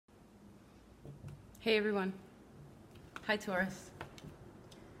Hey everyone. Hi Taurus.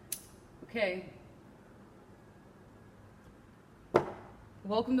 Okay.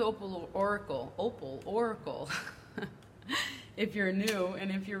 Welcome to Opal Oracle. Opal Oracle. If you're new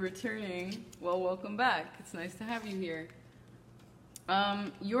and if you're returning, well, welcome back. It's nice to have you here.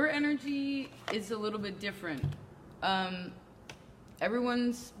 Your energy is a little bit different.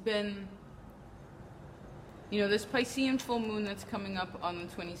 Everyone's been, this Piscean full moon that's coming up on the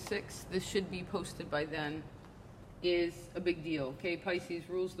 26th, this should be posted by then, is a big deal, okay? Pisces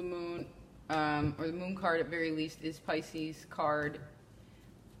rules the moon, or the moon card at very least is Pisces card.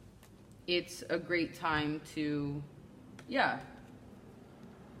 It's a great time to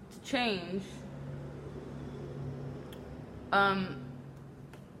change.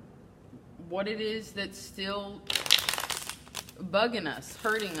 What it is that's still bugging us,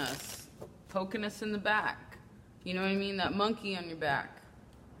 hurting us, poking us in the back. You know what I mean? That monkey on your back.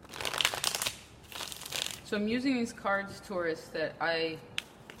 So I'm using these cards, Taurus,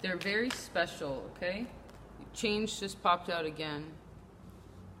 they're very special, okay? Change just popped out again.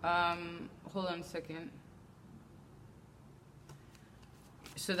 Hold on a second.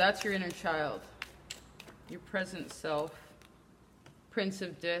 So that's your inner child, your present self, Prince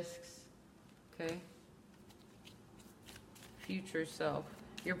of Discs, okay? Future self.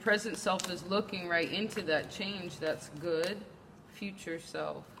 Your present self is looking right into that change. That's good. Future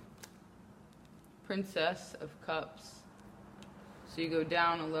self. Princess of Cups. So you go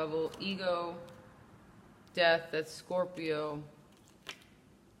down a level. Ego. Death. That's Scorpio.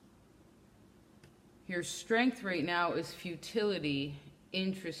 Your strength right now is futility.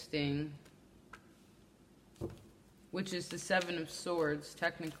 Interesting. Which is the Seven of Swords,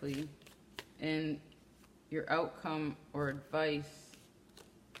 technically. And your outcome or advice.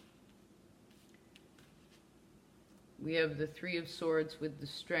 We have the Three of Swords with the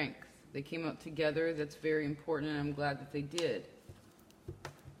Strength. They came out together. That's very important, and I'm glad that they did.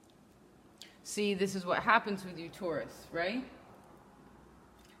 See, this is what happens with you, Taurus, right?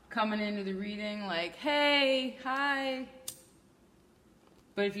 Coming into the reading like, hey, hi.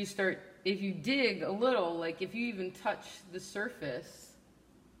 But if you dig a little, like if you even touch the surface,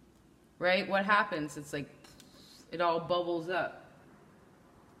 right, what happens? It's like, it all bubbles up.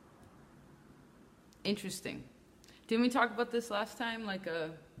 Interesting. Didn't we talk about this last time? Like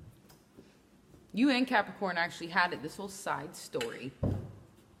you and Capricorn actually had it, this whole side story.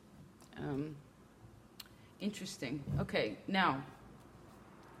 Interesting. Okay, now.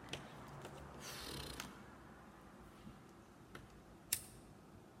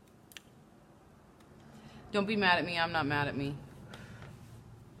 Don't be mad at me, I'm not mad at me.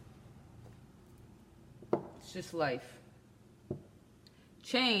 It's just life.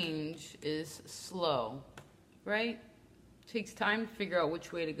 Change is slow. Right? It takes time to figure out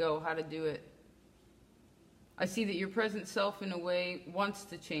which way to go, how to do it. I see that your present self, in a way, wants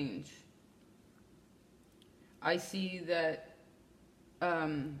to change. I see that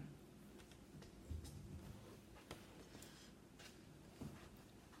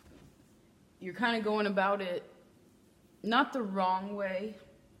you're kind of going about it not the wrong way,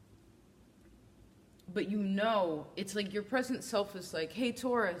 but it's like your present self is like, hey,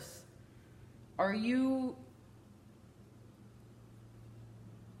 Taurus, are you...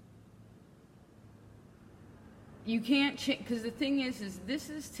 You can't change, because the thing is this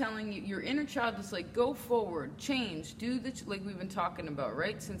is telling you, your inner child is like, go forward, change, do this, like we've been talking about,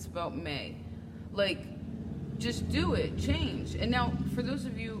 right? Since about May. Like, just do it, change. And now, for those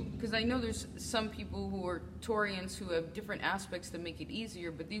of you, because I know there's some people who are Taurians who have different aspects that make it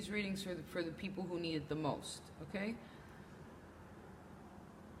easier, but these readings are for the people who need it the most, okay?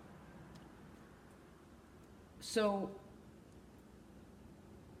 So...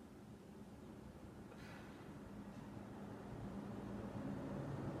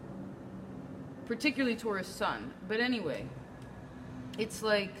 particularly Taurus sun, but anyway, it's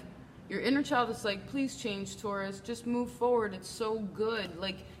like your inner child is like, please change, Taurus, just move forward, it's so good,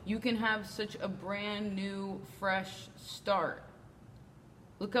 like you can have such a brand new fresh start.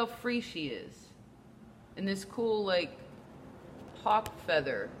 Look how free she is, and this cool like hawk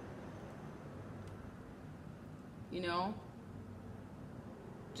feather,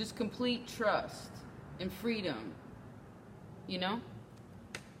 just complete trust and freedom,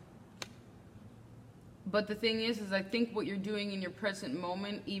 But the thing is I think what you're doing in your present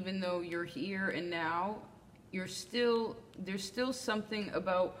moment, even though you're here and now, there's still something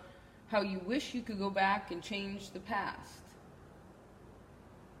about how you wish you could go back and change the past.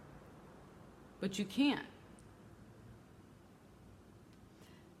 But you can't.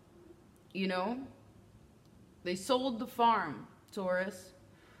 They sold the farm, Taurus.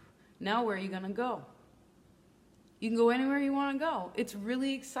 Now where are you going to go? You can go anywhere you want to go. It's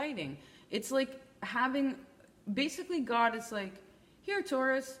really exciting. It's like having, basically God is like, here,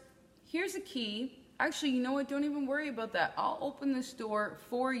 Taurus, here's a key. Actually, you know what? Don't even worry about that. I'll open this door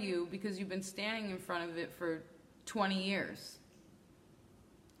for you because you've been standing in front of it for 20 years.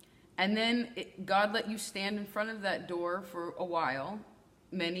 And then God let you stand in front of that door for a while,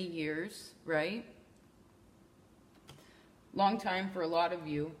 many years, right? Long time for a lot of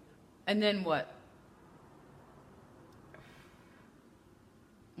you. And then what?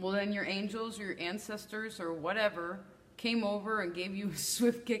 Well, then your angels or your ancestors or whatever came over and gave you a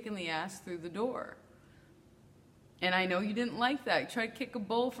swift kick in the ass through the door. And I know you didn't like that. You try to kick a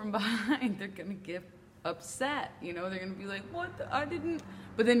bull from behind, they're going to get upset. You know, they're going to be like, what? I didn't.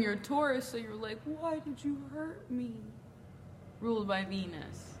 But then you're a Taurus, so you're like, why did you hurt me? Ruled by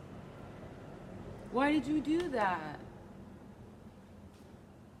Venus. Why did you do that?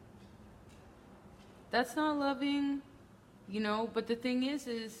 That's not loving, you know. But the thing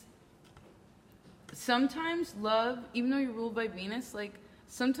is sometimes love, even though you're ruled by Venus, like,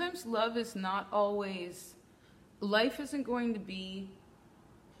 sometimes love is not always, life isn't going to be,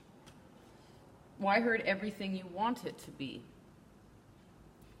 well, I heard everything you want it to be.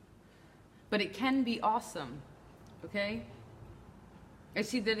 But it can be awesome, okay? I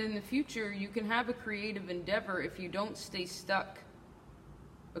see that in the future, you can have a creative endeavor if you don't stay stuck.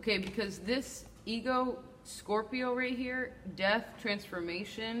 Okay, because this ego, Scorpio right here, death,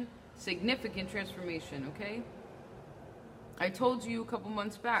 transformation, significant transformation, okay? I told you a couple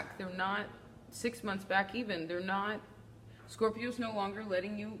months back, they're not, 6 months back even, they're not, Scorpio's no longer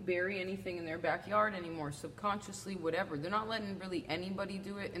letting you bury anything in their backyard anymore, subconsciously, whatever. They're not letting really anybody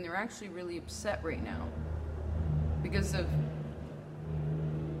do it, and they're actually really upset right now. Because of,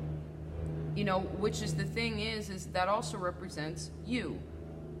 you know, which is the thing is that also represents you.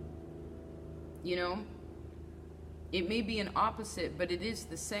 You know? It may be an opposite, but it is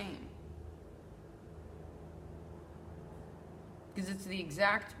the same. Because it's the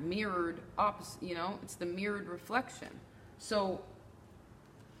exact mirrored opposite, you know? It's the mirrored reflection. So,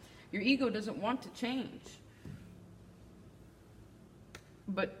 your ego doesn't want to change.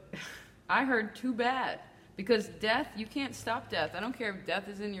 But I heard too bad. Because death, you can't stop death. I don't care if death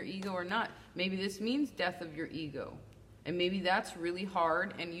is in your ego or not. Maybe this means death of your ego. And maybe that's really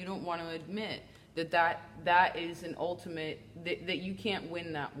hard and you don't want to admit that is an ultimate, that you can't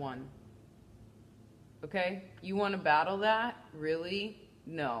win that one. Okay? You want to battle that? Really?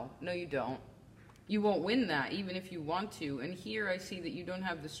 No. No, you don't. You won't win that, even if you want to. And here I see that you don't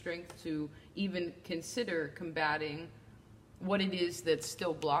have the strength to even consider combating what it is that's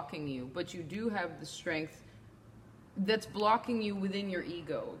still blocking you. But you do have the strength that's blocking you within your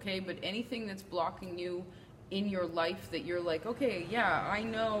ego, okay? But anything that's blocking you in your life that you're like, okay, yeah, I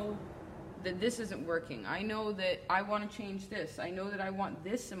know that this isn't working. I know that I want to change this. I know that I want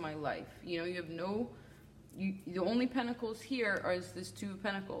this in my life. You know, you have no... the only pentacles here is this Two of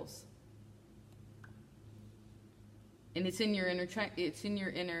Pentacles. And it's in your inner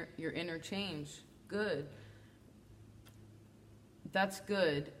change. Good. That's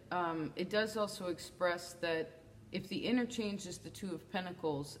good. It does also express that if the interchange is the Two of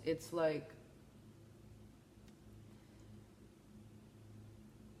Pentacles, it's like,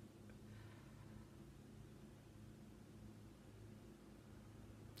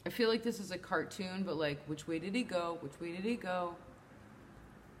 I feel like this is a cartoon, but like, which way did he go? Which way did he go?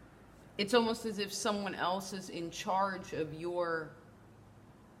 It's almost as if someone else is in charge of your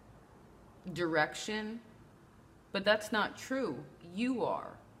direction, but that's not true. You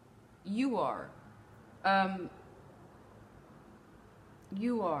are. You are.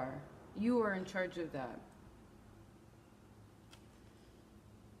 You are. You are in charge of that.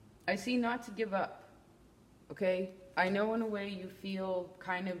 I see not to give up, okay? I know in a way you feel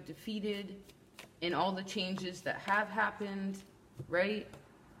kind of defeated in all the changes that have happened, right?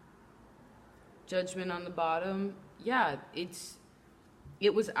 Judgment on the bottom. Yeah,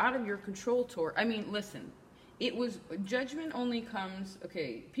 it was out of your control, Tor. I mean, listen, judgment only comes,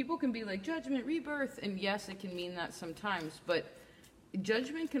 okay, people can be like, judgment, rebirth, and yes, it can mean that sometimes, but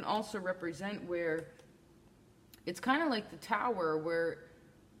judgment can also represent where it's kind of like the tower where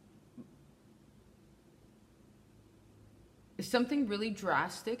something really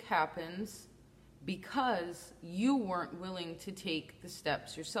drastic happens because you weren't willing to take the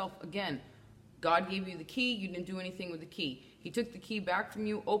steps yourself. Again, God gave you the key, you didn't do anything with the key. He took the key back from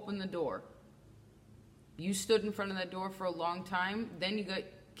you, opened the door. You stood in front of that door for a long time, then you got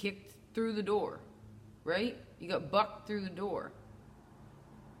kicked through the door, right? You got bucked through the door.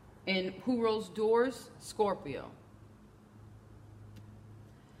 And who rolls doors? Scorpio.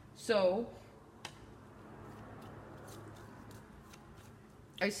 So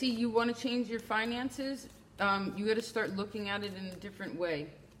I see you want to change your finances. You got to start looking at it in a different way.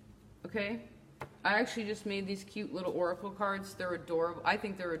 Okay? I actually just made these cute little oracle cards. They're adorable. I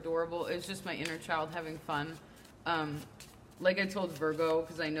think they're adorable. It's just my inner child having fun. Like I told Virgo,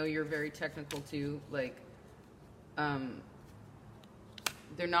 because I know you're very technical too, like, they're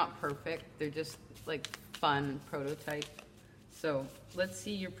not perfect. They're just like fun prototype. So let's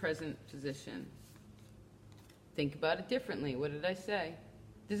see your present position. Think about it differently. What did I say?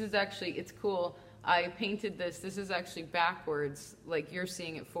 This is actually, it's cool. I painted this. This is actually backwards. Like you're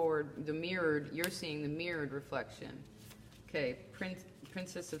seeing it forward. The mirrored, you're seeing the mirrored reflection. Okay,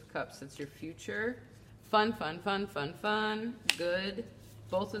 Princess of Cups. That's your future. Fun, fun, fun, fun, fun. Good.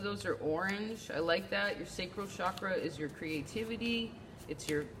 Both of those are orange. I like that. Your sacral chakra is your creativity. It's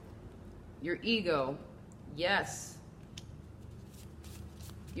your ego. Yes.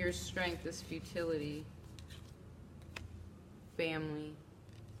 Your strength is futility. Family.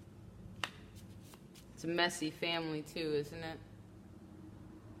 It's a messy family too, isn't it?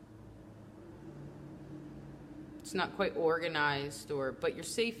 It's not quite organized, but you're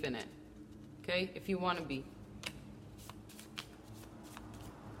safe in it. Okay? If you want to be.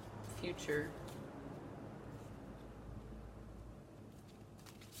 Future.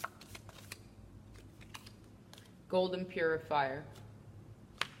 Golden purifier.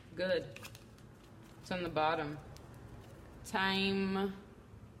 Good. It's on the bottom. Time.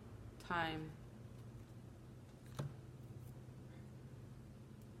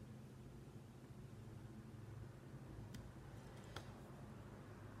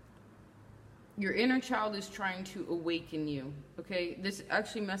 Your inner child is trying to awaken you, okay? This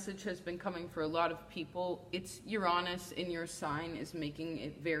actually message has been coming for a lot of people. It's Uranus in your sign is making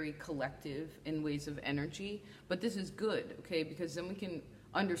it very collective in ways of energy. But this is good, okay? Because then we can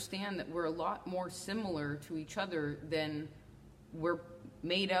understand that we're a lot more similar to each other than we're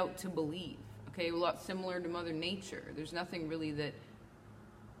made out to believe, okay? A lot similar to Mother Nature. There's nothing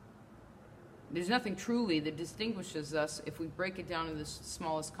truly that distinguishes us if we break it down to the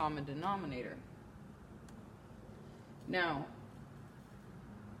smallest common denominator. Now,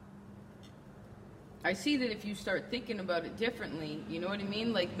 I see that if you start thinking about it differently, you know what I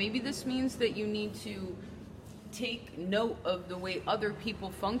mean? Like maybe this means that you need to take note of the way other people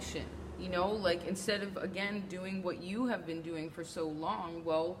function, you know? Like instead of, again, doing what you have been doing for so long,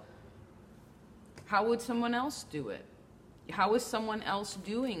 well, how would someone else do it? How is someone else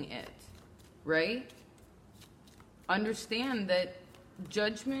doing it? Right? Understand that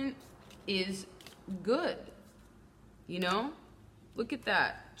judgment is good. You know? Look at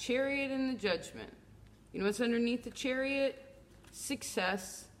that. Chariot and the Judgment. You know what's underneath the Chariot?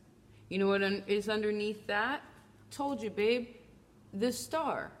 Success. You know what is underneath that? Told you, babe. The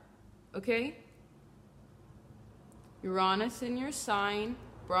Star. Okay? Uranus in your sign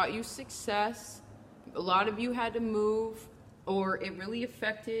brought you success. A lot of you had to move, or it really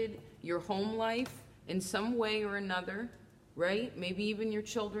affected your home life in some way or another, right? Maybe even your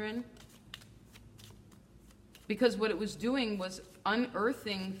children. Because what it was doing was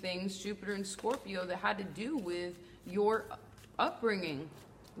unearthing things, Jupiter and Scorpio, that had to do with your upbringing,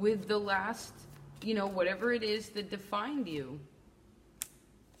 with the last, you know, whatever it is that defined you.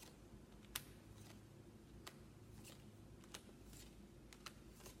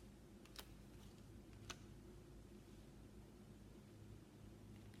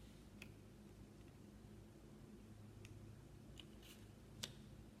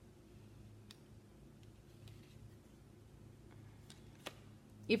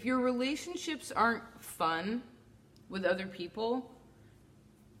 If your relationships aren't fun with other people,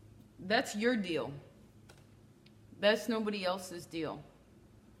 that's your deal. That's nobody else's deal.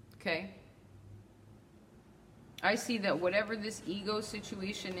 Okay? I see that whatever this ego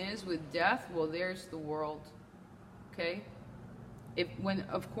situation is with death, well, there's the world. Okay? When,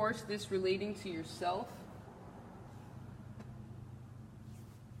 of course, this relating to yourself,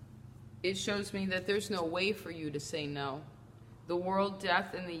 it shows me that there's no way for you to say no. The world,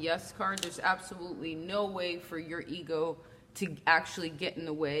 death, and the yes card, there's absolutely no way for your ego to actually get in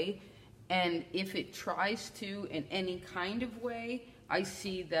the way. And if it tries to in any kind of way, I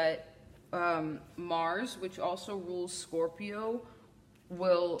see that Mars, which also rules Scorpio,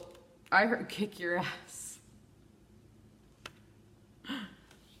 will, I heard, kick your ass.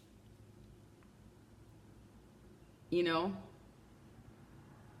 You know?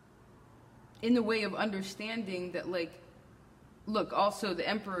 In the way of understanding that, like, look, also the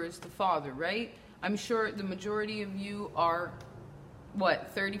Emperor is the father, right? I'm sure the majority of you are,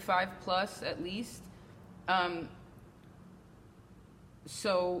 what, 35 plus at least?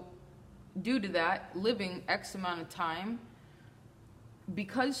 So due to that, living X amount of time,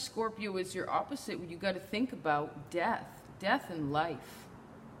 because Scorpio is your opposite, you got to think about death and life.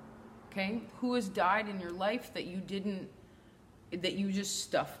 Okay? Who has died in your life that you just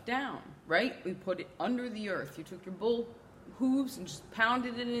stuffed down, right? We put it under the earth. You took your bull hooves and just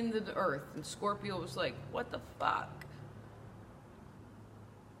pounded it into the earth. And Scorpio was like, what the fuck?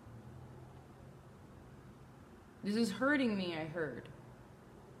 This is hurting me, I heard.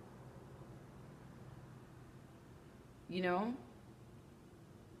 You know?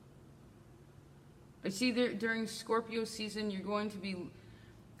 I see that during Scorpio season, you're going to be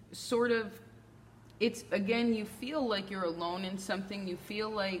sort of, it's, again, you feel like you're alone in something. You feel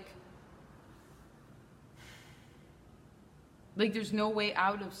like there's no way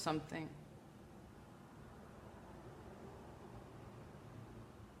out of something.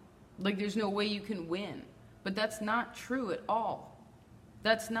 Like there's no way you can win. But that's not true at all.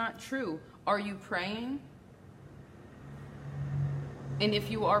 That's not true. Are you praying? And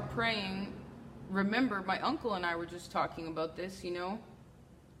if you are praying, remember, my uncle and I were just talking about this, you know.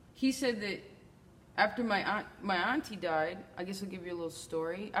 He said that after my auntie died, I guess I'll give you a little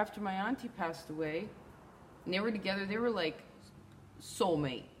story. After my auntie passed away, and they were together, they were like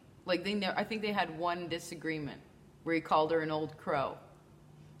soulmate. Like I think they had one disagreement where he called her an old crow.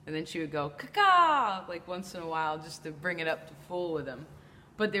 And then she would go, caca, like once in a while, just to bring it up to fool with him.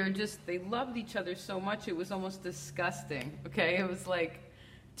 But they loved each other so much, it was almost disgusting, okay? It was like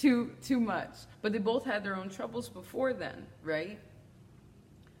too much. But they both had their own troubles before then, right?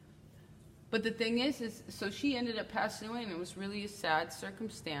 But the thing is so she ended up passing away, and it was really a sad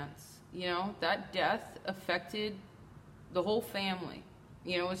circumstance. You know, that death affected the whole family.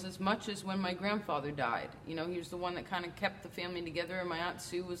 You know, it was as much as when my grandfather died. You know, he was the one that kind of kept the family together, and my Aunt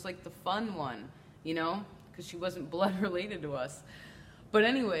Sue was like the fun one, you know, because she wasn't blood related to us. But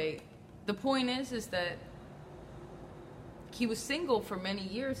anyway, the point is that he was single for many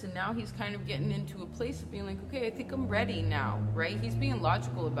years, and now he's kind of getting into a place of being like, okay, I think I'm ready now, right? He's being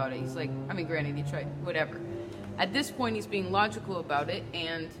logical about it. He's like, I mean, granted, he tried, whatever. At this point, he's being logical about it,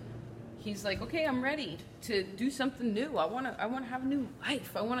 and he's like, okay, I'm ready to do something new. I want to have a new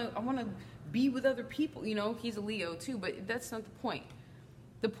life. I want to be with other people. You know, he's a Leo too, but that's not the point.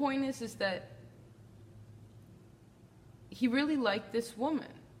 The point is that he really liked this woman.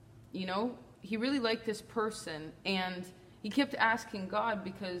 You know, he really liked this person, and he kept asking God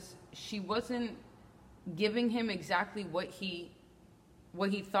because she wasn't giving him exactly what he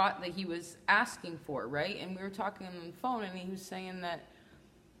thought that he was asking for, right? And we were talking on the phone, and he was saying that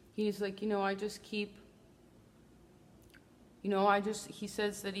he's like, you know, I just keep, you know, he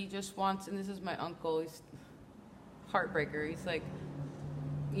says that he just wants, and this is my uncle, he's heartbreaker. He's like,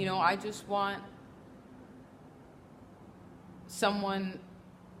 you know, I just want someone,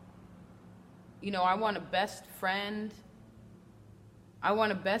 you know, I want a best friend, I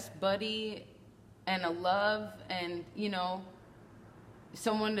want a best buddy, and a love, and, you know,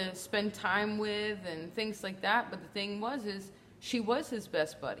 someone to spend time with, and things like that. But the thing is, she was his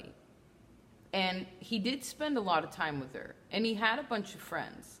best buddy. And he did spend a lot of time with her. And he had a bunch of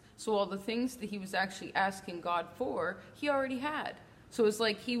friends. So all the things that he was actually asking God for, he already had. So it's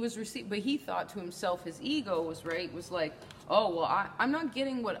like he was receiving, but he thought to himself, his ego was right, was like, oh, well, I'm not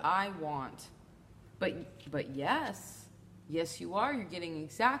getting what I want. But yes, you are. You're getting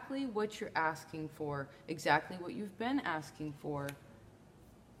exactly what you're asking for, exactly what you've been asking for.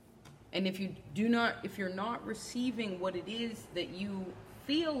 And if you're not receiving what it is that you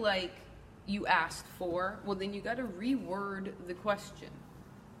feel like you asked for, well, then you got to reword the question.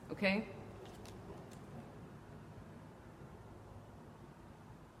 Okay?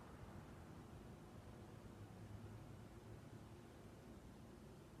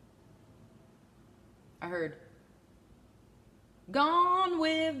 I heard Gone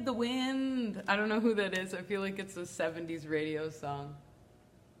with the Wind. I don't know who that is. I feel like it's a 70s radio song.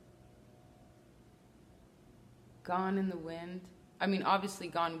 Gone in the Wind. I mean, obviously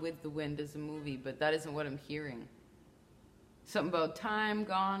Gone with the Wind is a movie, but that isn't what I'm hearing. Something about time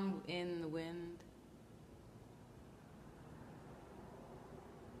gone in the wind.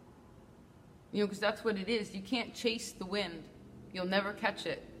 You know, because that's what it is. You can't chase the wind. You'll never catch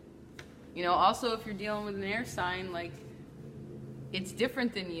it. You know, also if you're dealing with an air sign, like, it's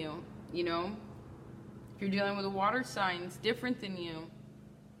different than you, you know? If you're dealing with a water sign, it's different than you.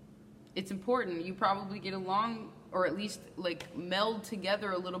 It's important. You probably get along, or at least like meld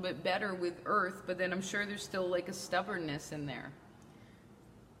together a little bit better with Earth, but then I'm sure there's still like a stubbornness in there.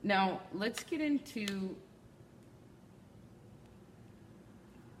 Now, let's get into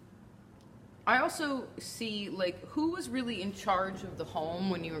I also see, like, who was really in charge of the home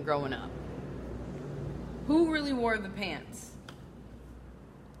when you were growing up? Who really wore the pants?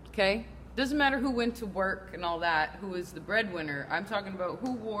 Okay? Doesn't matter who went to work and all that, who was the breadwinner. I'm talking about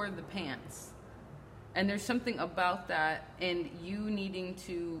who wore the pants. And there's something about that, and you needing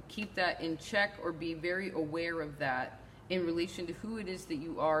to keep that in check or be very aware of that in relation to who it is that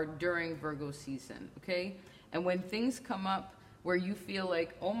you are during Virgo season, okay? And when things come up where you feel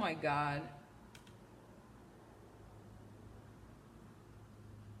like, oh my God,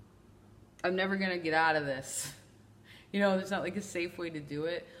 I'm never going to get out of this. You know, there's not like a safe way to do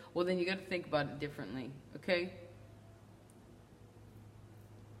it. Well, then you got to think about it differently, okay?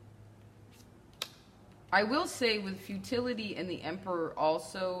 I will say with futility and the Emperor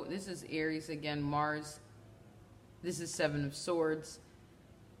also, this is Aries again, Mars, this is Seven of Swords.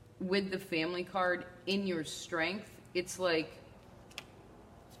 With the family card, in your strength, it's like,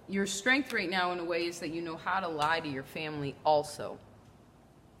 your strength right now in a way is that you know how to lie to your family also,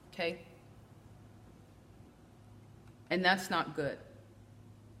 okay? And that's not good.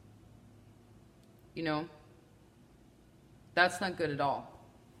 You know, that's not good at all.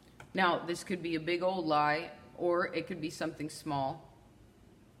 Now, this could be a big old lie, or it could be something small.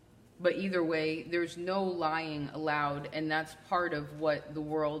 But either way, there's no lying allowed, and that's part of what the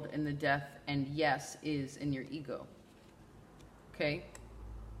world and the death and yes is in your ego. Okay?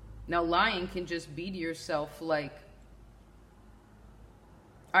 Now, lying can just be to yourself like,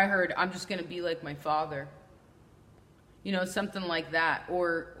 I heard, I'm just going to be like my father. You know, something like that,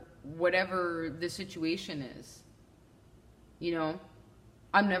 or whatever the situation is. You know?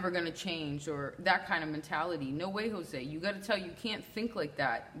 I'm never going to change, or that kind of mentality. No way, Jose. You got to tell you can't think like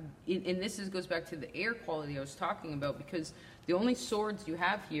that. And this goes back to the air quality I was talking about, because the only swords you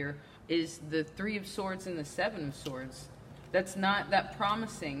have here is the Three of Swords and the Seven of Swords. That's not that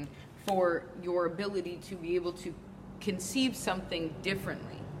promising for your ability to be able to conceive something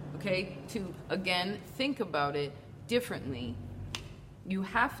differently, okay? To, again, think about it differently. You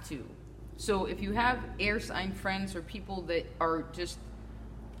have to. So if you have air sign friends or people that are just,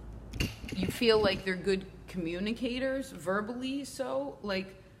 you feel like they're good communicators, verbally so,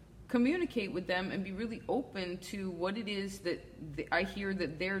 like, communicate with them and be really open to what it is that I hear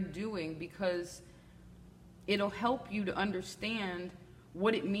that they're doing, because it'll help you to understand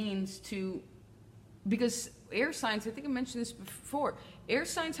what it means to, because air signs, I think I mentioned this before, air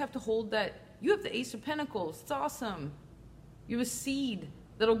signs have to hold that, you have the Ace of Pentacles, it's awesome. You have a seed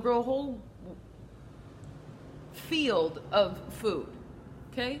that'll grow a whole field of food,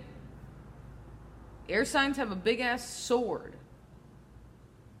 okay? Air signs have a big-ass sword.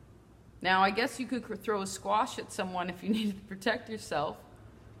 Now, I guess you could throw a squash at someone if you needed to protect yourself.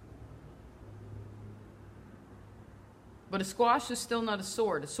 But a squash is still not a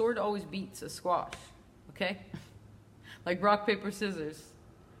sword. A sword always beats a squash, okay? Like rock, paper, scissors,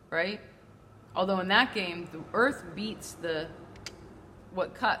 right? Although in that game, the earth beats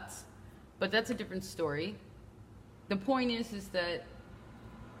what cuts. But that's a different story. The point is that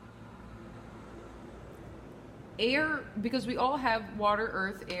air, because we all have water,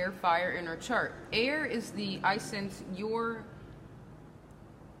 earth, air, fire in our chart. Air is I sense, your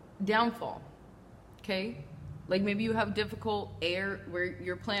downfall, okay? Like maybe you have difficult air where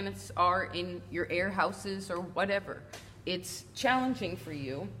your planets are in your air houses or whatever. It's challenging for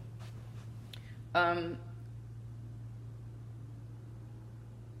you.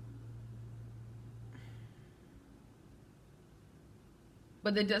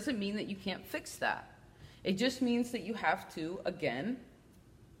 But that doesn't mean that you can't fix that. It just means that you have to, again,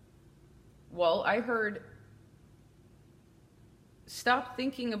 well, I heard, stop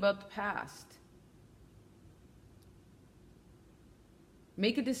thinking about the past.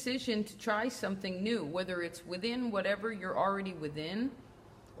 Make a decision to try something new, whether it's within whatever you're already within,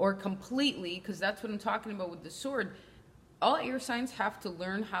 or completely, because that's what I'm talking about with the sword. All air signs have to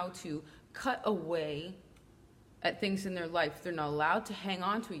learn how to cut away at things in their life. They're not allowed to hang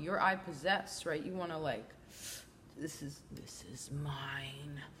on to it. Your I possess, right? You want to like, this is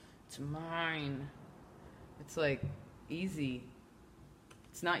mine. It's mine. It's like easy.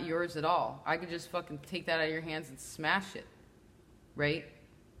 It's not yours at all. I could just fucking take that out of your hands and smash it, right?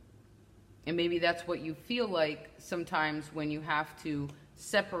 And maybe that's what you feel like sometimes when you have to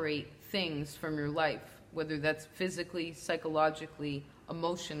separate things from your life, whether that's physically, psychologically,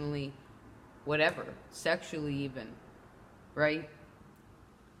 emotionally, whatever, sexually even, right?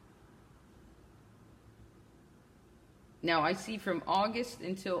 Now, I see from August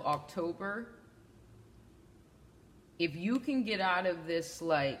until October, if you can get out of this,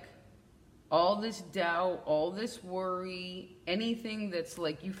 like, all this doubt, all this worry, anything that's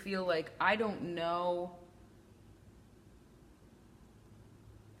like you feel like, I don't know.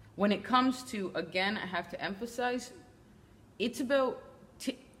 When it comes to, again, I have to emphasize, it's about,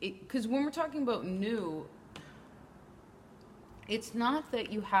 because when we're talking about new, it's not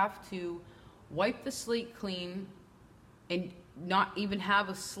that you have to wipe the slate clean and not even have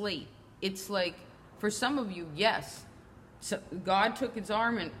a slate. It's like, for some of you, yes, so God took his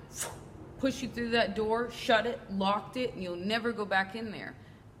arm and pushed you through that door, shut it, locked it, and you'll never go back in there.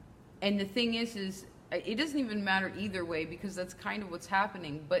 And the thing is it doesn't even matter either way, because that's kind of what's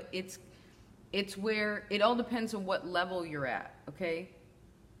happening. But it's where it all depends on what level you're at, okay?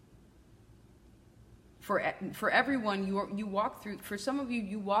 For everyone, you walk through. For some of you,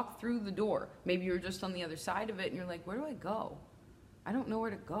 you walk through the door. Maybe you're just on the other side of it, and you're like, where do I go? I don't know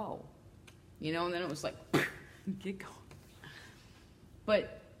where to go. You know, and then it was like, get going.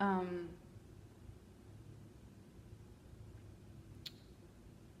 But,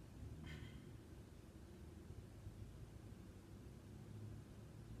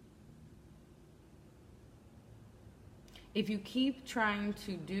 if you keep trying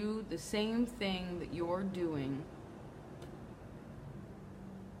to do the same thing that you're doing,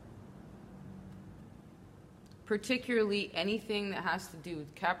 particularly anything that has to do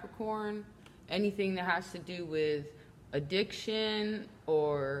with Capricorn, anything that has to do with addiction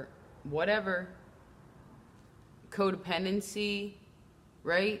or whatever, codependency,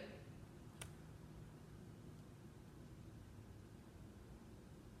 right?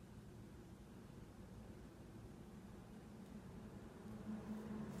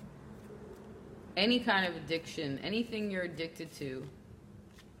 Any kind of addiction, anything you're addicted to.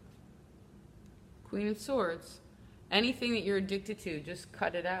 Queen of Swords. Anything that you're addicted to, just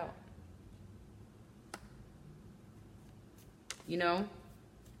cut it out. You know?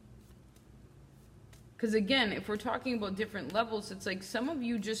 Because again, if we're talking about different levels, it's like some of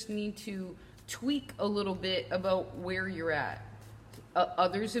you just need to tweak a little bit about where you're at.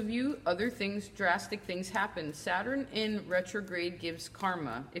 Others of you, other things, drastic things happen. Saturn in retrograde gives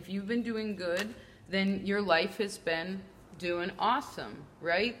karma. If you've been doing good, then your life has been doing awesome,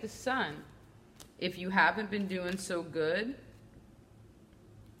 right? The Sun. If you haven't been doing so good,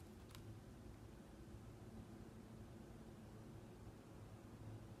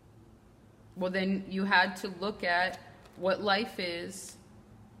 well, then you had to look at what life is.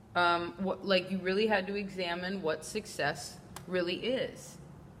 Like you really had to examine what success really is.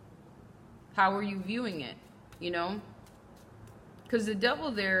 How are you viewing it? You know? Because the devil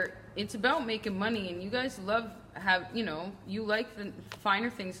there, it's about making money, and you guys love, you know, you like the finer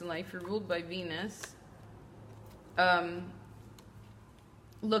things in life. You're ruled by Venus.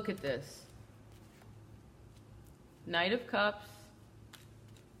 Look at this. Knight of Cups.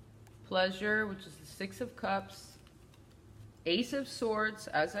 Pleasure, which is the Six of Cups. Ace of Swords,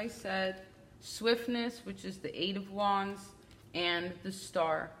 as I said. Swiftness, which is the Eight of Wands. And the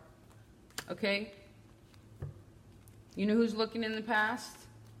Star. Okay? You know who's looking in the past?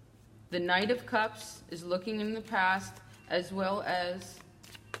 The Knight of Cups is looking in the past, as well as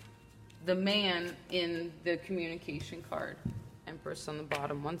the man in the communication card. Empress on the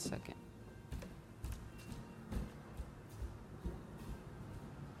bottom. 1 second.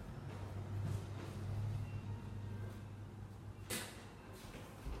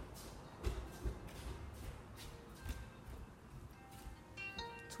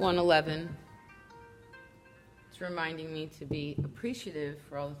 It's 111. Reminding me to be appreciative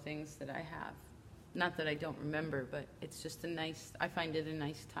for all the things that I have. Not that I don't remember, but it's just I find it a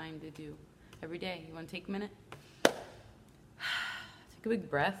nice time to do every day. You want to take a minute? Take a big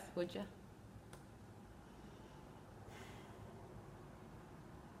breath, would you?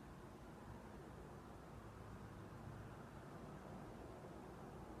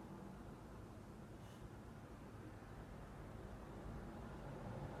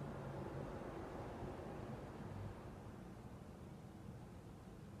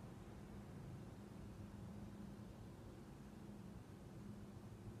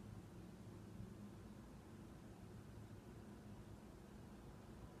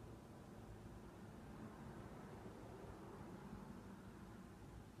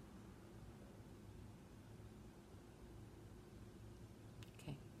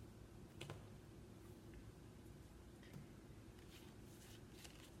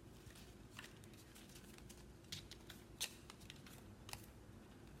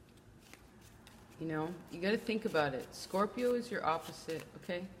 You know, you got to think about it. Scorpio is your opposite,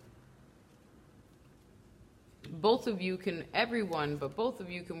 okay? Both of you can, everyone, but both of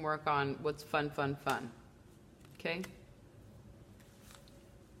you can work on what's fun, okay?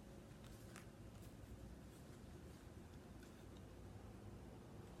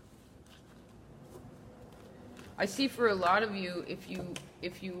 I see for a lot of you,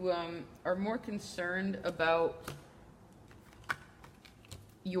 if you are more concerned about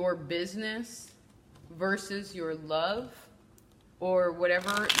your business versus your love, or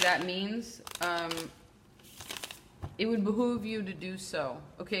whatever that means, it would behoove you to do so,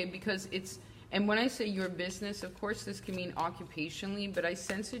 okay? Because it's, and when I say your business, of course this can mean occupationally, but I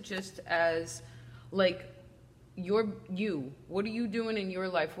sense it just as like you. What are you doing in your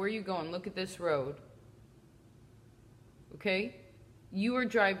life? Where are you going? Look at this road. Okay? You are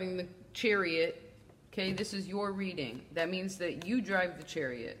driving the chariot. Okay? This is your reading. That means that you drive the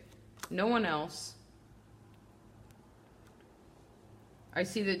chariot. No one else. I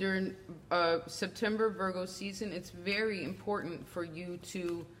see that during September Virgo season, it's very important for you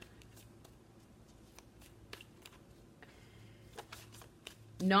to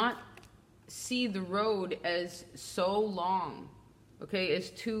not see the road as so long, okay,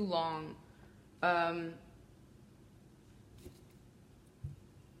 as too long.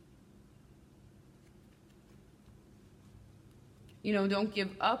 You know, don't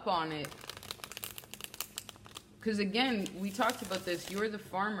give up on it. Because again, we talked about this, you're the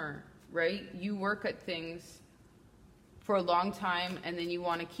farmer, right? You work at things for a long time and then you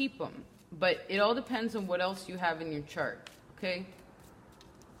want to keep them. But it all depends on what else you have in your chart, okay?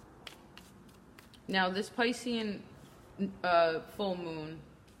 Now, this Piscean full moon,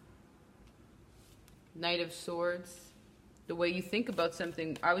 Knight of Swords, the way you think about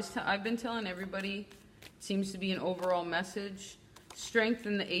something, I've been telling everybody, it seems to be an overall message,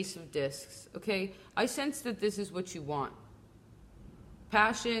 strengthen the Ace of Discs, okay? I sense that this is what you want.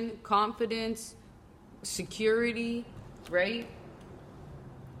 Passion, confidence, security, right?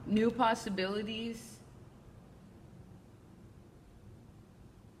 New possibilities.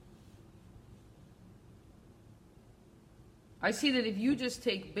 I see that if you just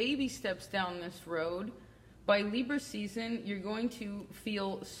take baby steps down this road, by Libra season, you're going to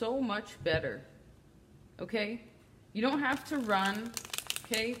feel so much better. Okay? You don't have to run,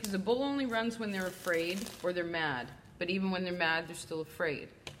 okay? Because the bull only runs when they're afraid or they're mad. But even when they're mad, they're still afraid.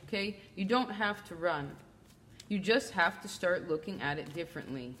 Okay? You don't have to run. You just have to start looking at it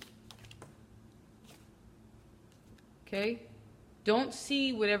differently. Okay? Don't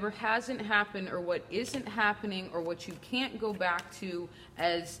see whatever hasn't happened or what isn't happening or what you can't go back to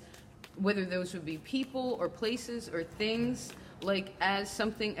as, whether those would be people or places or things, like as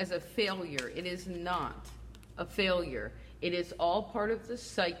something, as a failure. It is not a failure. It is all part of the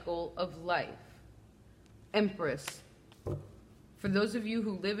cycle of life. Empress. For those of you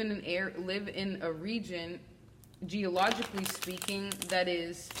who live in a region, geologically speaking, that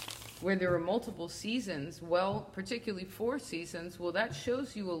is where there are multiple seasons, well, particularly 4 seasons, well, that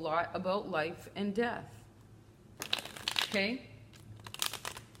shows you a lot about life and death. Okay?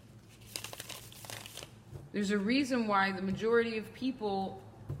 There's a reason why the majority of people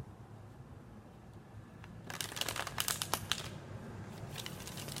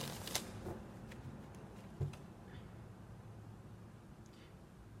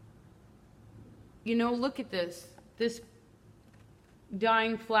you know, look at this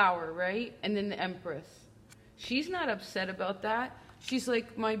dying flower, right? And then the Empress. She's not upset about that. She's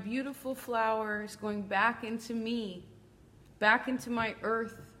like, my beautiful flower is going back into me, back into my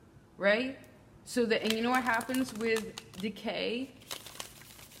earth, right? So that, and you know what happens with decay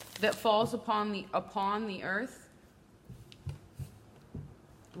that falls upon the earth?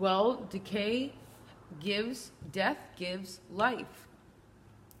 Well, death gives life.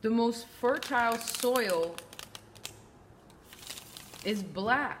 The most fertile soil is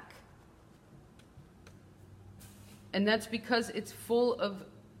black. And that's because it's full of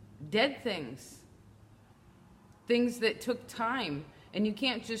dead things. Things that took time. And you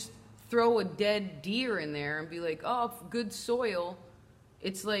can't just throw a dead deer in there and be like, oh, good soil.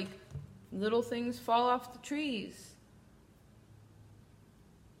 It's like little things fall off the trees.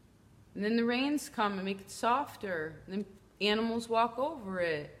 And then the rains come and make it softer. And then animals walk over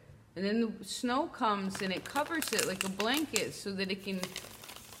it. And then the snow comes and it covers it like a blanket so that it can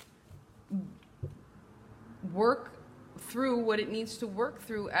work through what it needs to work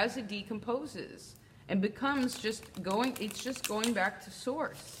through as it decomposes and becomes it's just going back to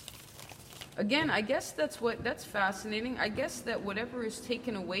source. Again, I guess that's fascinating. I guess that whatever is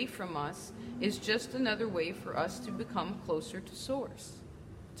taken away from us is just another way for us to become closer to source,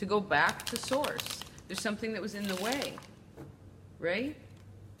 to go back to source. There's something that was in the way, right?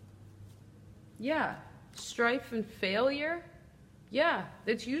 Yeah, strife and failure. Yeah,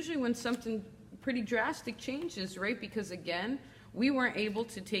 that's usually when something pretty drastic changes, right? Because again, we weren't able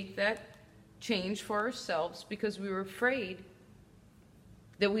to take that change for ourselves because we were afraid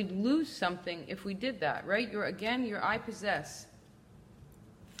that we'd lose something if we did that, right? You're I possess.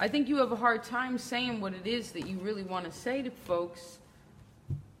 I think you have a hard time saying what it is that you really want to say to folks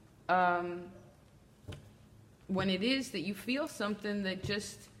when it is that you feel something that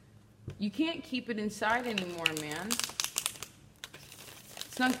just, you can't keep it inside anymore, man.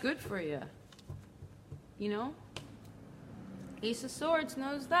 It's not good for you. You know? Ace of Swords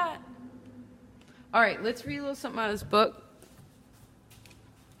knows that. All right, let's read a little something out of this book.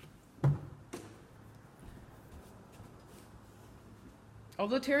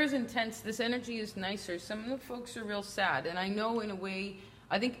 Although Tarot is intense, this energy is nicer. Some of the folks are real sad. And I know in a way,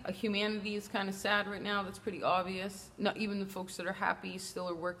 I think humanity is kind of sad right now. That's pretty obvious. Not even the folks that are happy still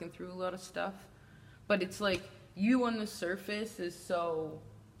are working through a lot of stuff. But it's like you on the surface is so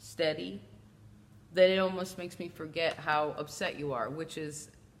steady that it almost makes me forget how upset you are, which is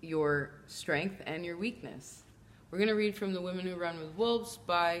your strength and your weakness. We're going to read from The Women Who Run with Wolves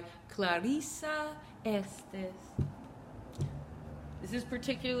by Clarissa Estes. This is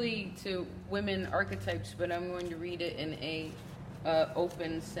particularly to women archetypes, but I'm going to read it in a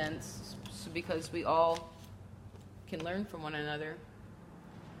open sense because we all can learn from one another.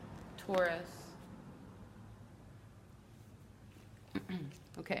 Taurus.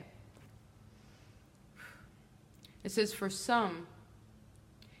 Okay. It says, for some,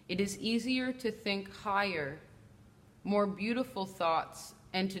 it is easier to think higher, more beautiful thoughts,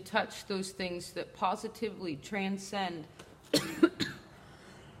 and to touch those things that positively transcend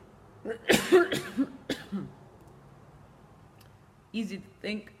easy to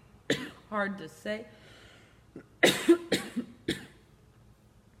think, hard to say.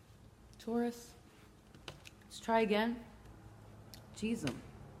 Taurus, let's try again. Jesus.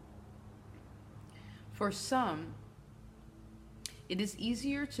 For some, it is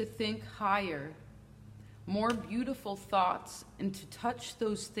easier to think higher, more beautiful thoughts, and to touch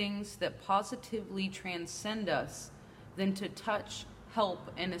those things that positively transcend us than to touch,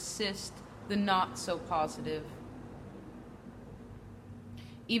 help, and assist the not so positive.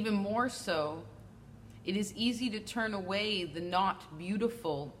 Even more so, it is easy to turn away the not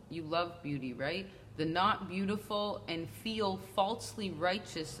beautiful. You love beauty, right? The not beautiful and feel falsely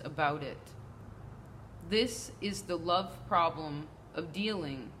righteous about it. This is the love problem of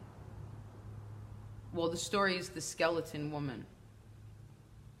dealing. Well, the story is the skeleton woman.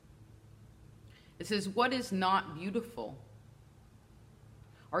 It says, what is not beautiful?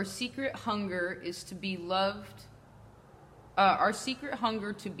 Our secret hunger is to be loved. Our secret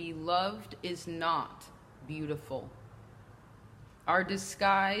hunger to be loved is not beautiful. Our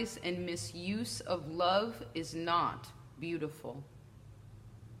disguise and misuse of love is not beautiful.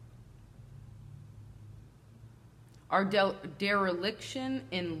 Our dereliction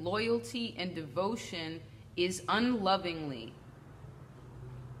in loyalty and devotion is unlovingly.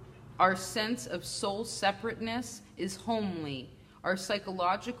 Our sense of soul separateness is homely. Our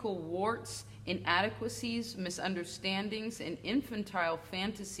psychological warts, inadequacies, misunderstandings, and infantile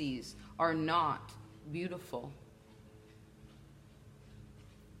fantasies are not beautiful.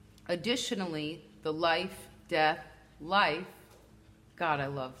 Additionally, the life, death, life, God, I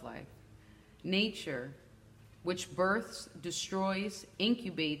love life, nature, which births, destroys,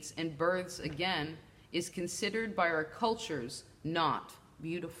 incubates, and births again, is considered by our cultures not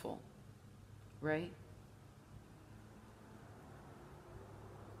beautiful, right?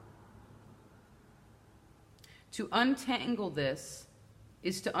 To untangle this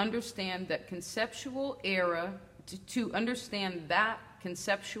is to understand that conceptual error, to understand that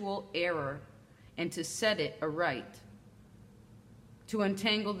conceptual error and to set it aright. To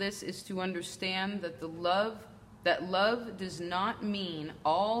untangle this is to understand that love does not mean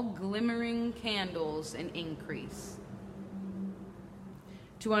all glimmering candles and increase.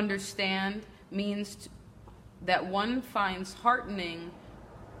 To understand means that one finds heartening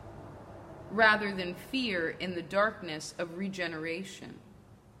rather than fear in the darkness of regeneration.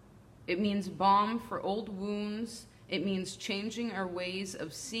 It means balm for old wounds. It means changing our ways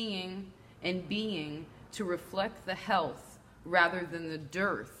of seeing and being to reflect the health rather than the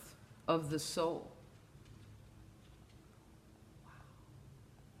dearth of the soul.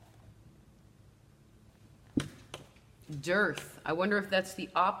 Wow. Dearth. I wonder if that's the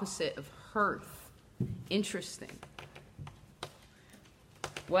opposite of hearth. Interesting.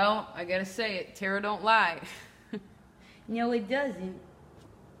 Well, I gotta say it, Tarot don't lie. No, it doesn't.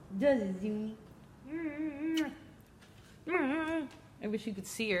 Does it, Zoomy? I wish you could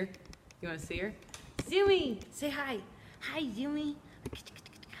see her. You wanna see her? Zoomy, say hi. Hi, Zoomy.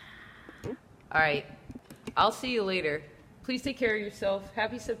 All right, I'll see you later. Please take care of yourself.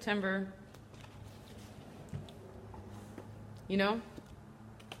 Happy September. You know,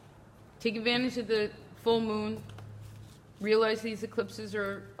 Take advantage of the full moon. Realize these eclipses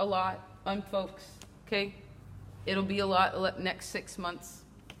are a lot on folks, okay? It'll be a lot next 6 months.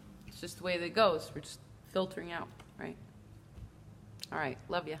 It's just the way that it goes. We're just filtering out, right? All right,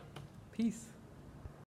 love ya. Peace.